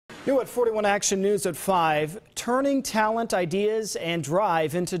New at 41 Action News at 5, turning talent, ideas, and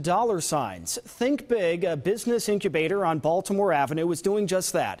drive into dollar signs. Think Big, a business incubator on Baltimore Avenue, is doing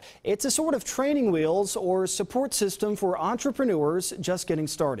just that. It's a sort of training wheels or support system for entrepreneurs just getting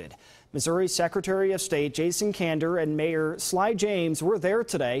started. Missouri Secretary of State Jason Kander and Mayor Sly James were there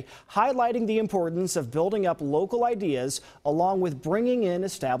today, highlighting the importance of building up local ideas along with bringing in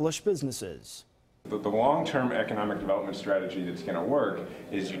established businesses. The long-term economic development strategy that's going to work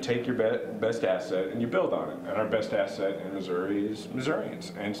is you take your best asset and you build on it. And our best asset in Missouri is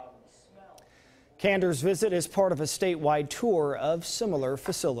Missourians. Kander's visit is part of a statewide tour of similar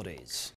facilities.